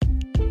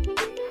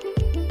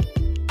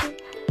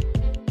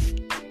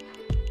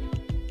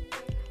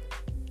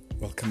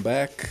Welcome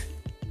back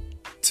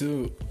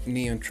to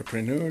New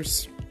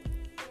Entrepreneurs,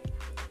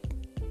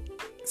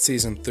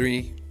 Season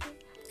 3,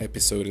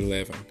 Episode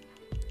 11,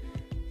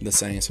 The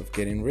Science of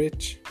Getting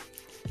Rich,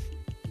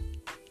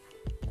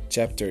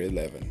 Chapter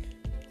 11,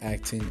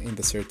 Acting in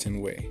the Certain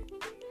Way.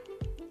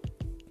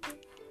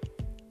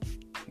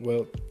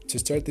 Well, to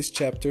start this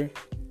chapter,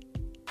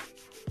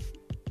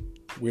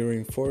 we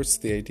reinforce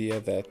the idea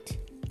that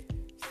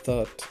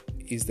thought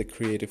is the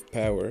creative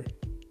power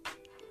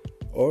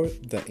or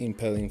the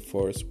impelling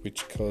force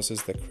which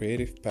causes the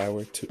creative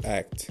power to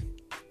act.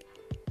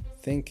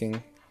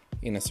 Thinking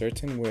in a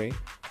certain way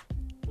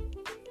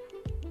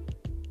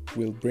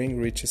will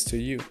bring riches to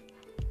you,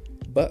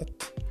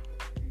 but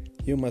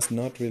you must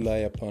not rely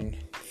upon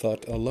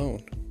thought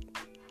alone,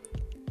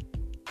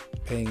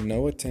 paying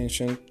no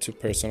attention to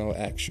personal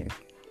action.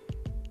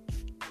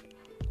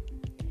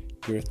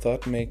 Your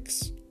thought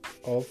makes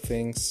all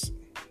things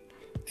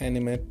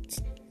animate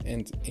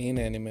and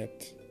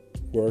inanimate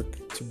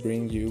work to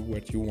bring you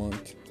what you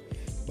want,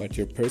 but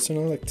your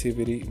personal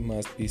activity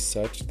must be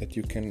such that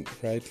you can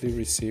rightly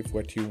receive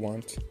what you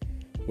want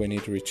when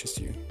it reaches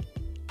you.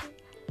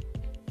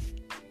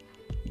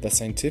 The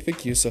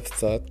scientific use of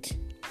thought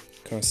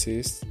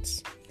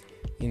consists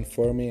in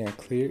forming a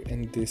clear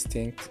and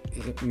distinct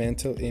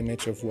mental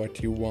image of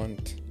what you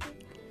want,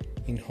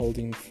 in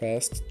holding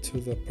fast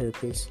to the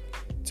purpose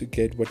to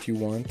get what you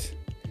want,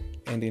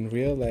 and in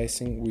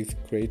realizing with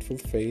grateful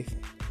faith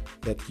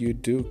that you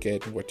do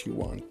get what you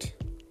want.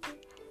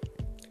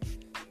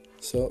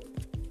 So,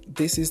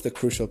 this is the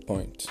crucial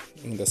point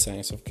in the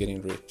science of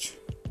getting rich,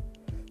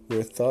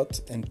 where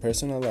thought and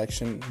personal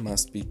action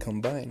must be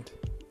combined.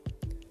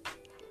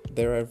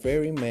 There are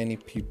very many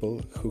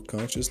people who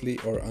consciously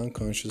or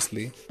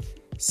unconsciously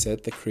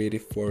set the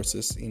creative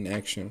forces in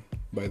action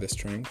by the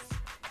strength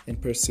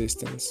and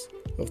persistence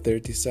of their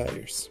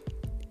desires,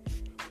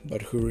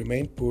 but who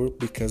remain poor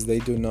because they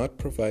do not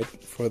provide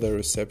for the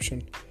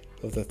reception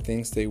of the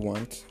things they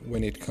want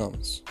when it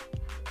comes.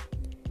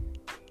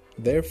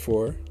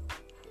 Therefore,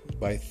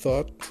 by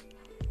thought,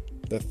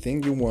 the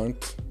thing you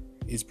want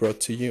is brought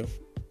to you,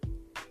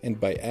 and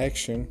by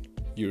action,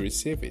 you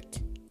receive it.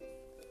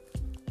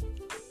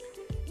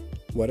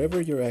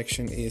 Whatever your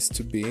action is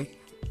to be,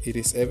 it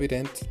is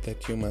evident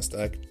that you must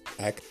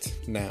act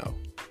now.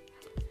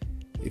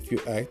 If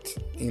you act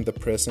in the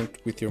present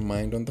with your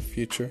mind on the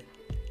future,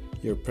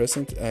 your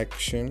present act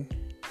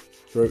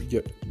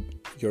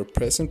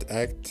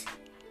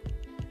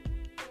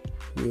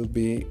will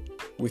be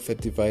with a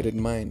divided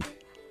mind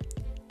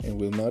and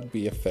will not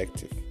be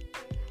effective.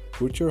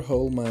 Put your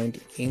whole mind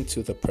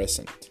into the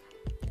present.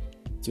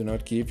 Do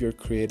not give your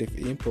creative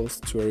impulse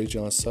to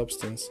original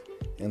substance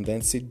and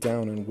then sit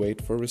down and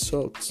wait for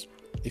results.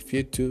 If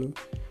you do,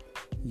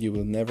 you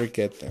will never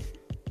get them.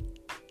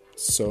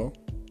 So,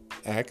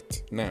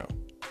 act now.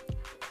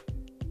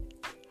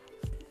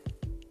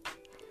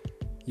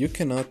 You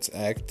cannot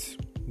act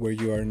where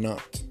you are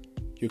not.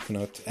 You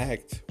cannot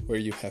act where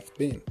you have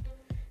been.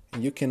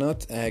 And you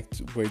cannot act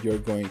where you are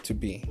going to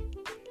be.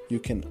 You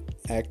can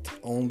act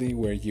only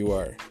where you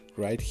are,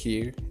 right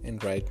here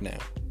and right now.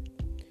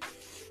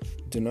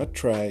 Do not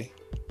try,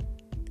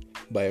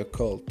 by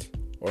occult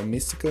or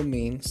mystical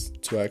means,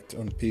 to act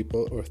on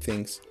people or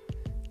things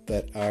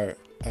that are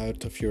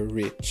out of your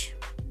reach.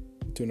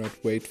 Do not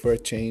wait for a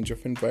change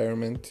of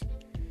environment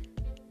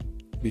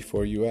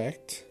before you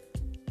act.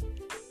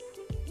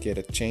 Get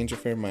a change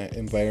of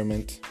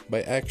environment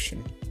by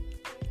action.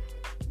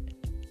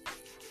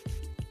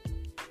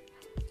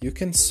 You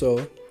can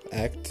so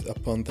act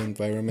upon the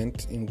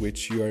environment in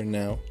which you are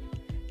now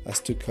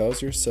as to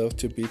cause yourself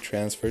to be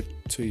transferred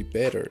to a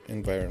better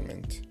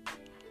environment.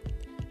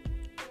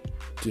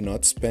 Do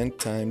not spend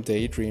time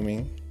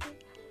daydreaming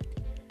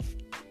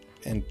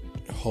and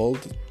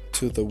hold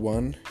to the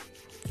one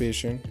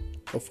vision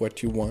of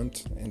what you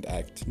want and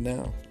act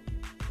now.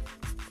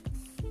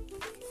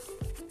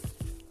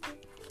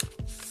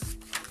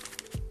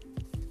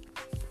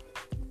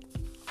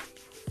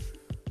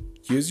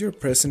 Use your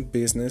present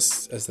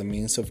business as the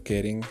means of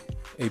getting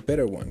a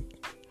better one.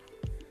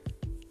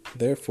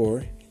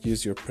 Therefore,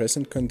 use your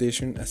present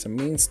condition as a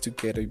means to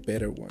get a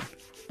better one,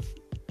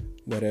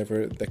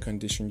 whatever the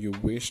condition you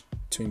wish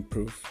to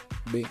improve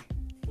be.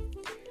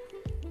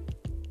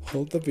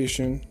 Hold the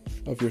vision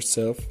of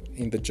yourself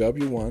in the job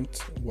you want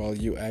while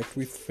you act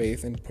with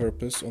faith and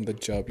purpose on the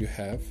job you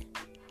have,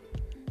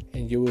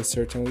 and you will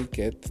certainly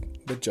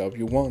get the job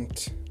you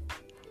want.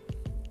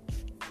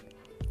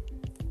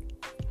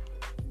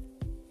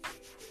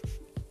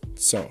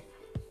 So,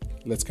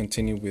 let's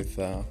continue with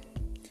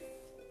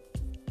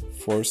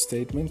 4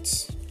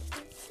 statements.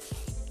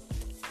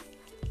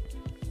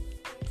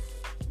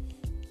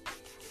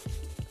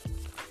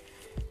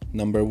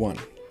 Number 1.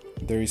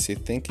 There is a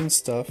thinking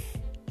stuff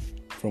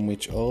from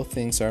which all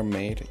things are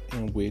made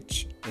and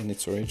which, in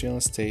its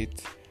original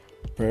state,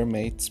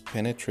 permeates,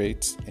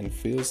 penetrates, and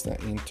fills the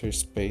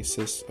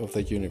interspaces of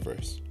the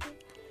universe.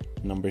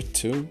 Number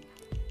 2.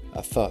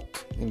 A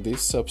thought in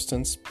this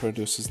substance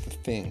produces the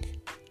thing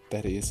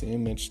that is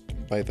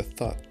imaged by the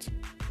thought.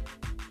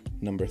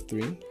 Number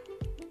 3.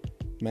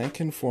 Man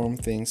can form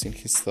things in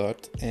his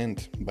thought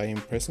and, by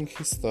impressing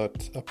his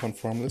thought upon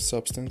formless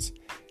substance,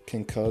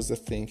 can cause the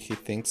thing he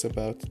thinks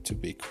about to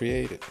be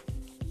created.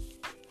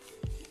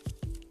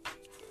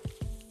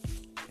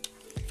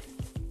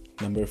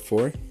 Number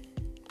 4.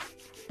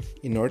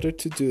 In order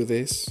to do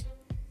this,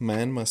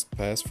 man must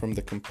pass from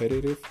the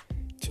competitive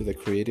to the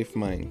creative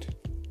mind.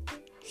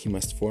 He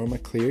must form a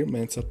clear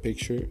mental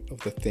picture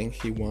of the thing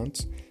he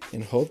wants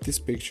and hold this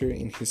picture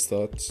in his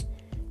thoughts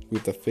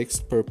with the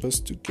fixed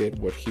purpose to get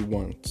what he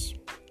wants,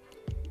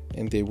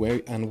 and the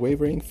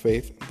unwavering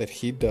faith that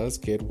he does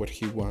get what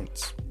he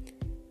wants,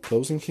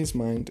 closing his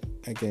mind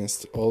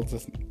against all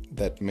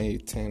that may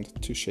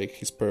tend to shake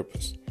his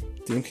purpose,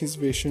 dim his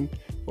vision,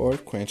 or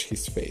quench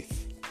his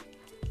faith.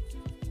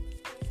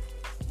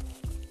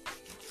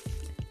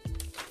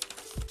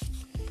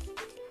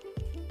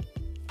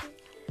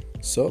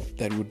 So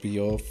that would be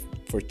all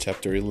for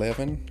chapter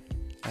 11.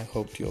 I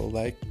hope you all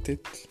liked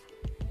it.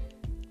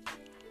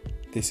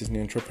 This is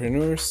New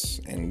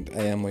Entrepreneurs, and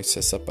I am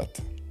Moises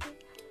Zapata.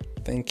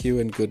 Thank you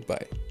and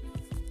goodbye.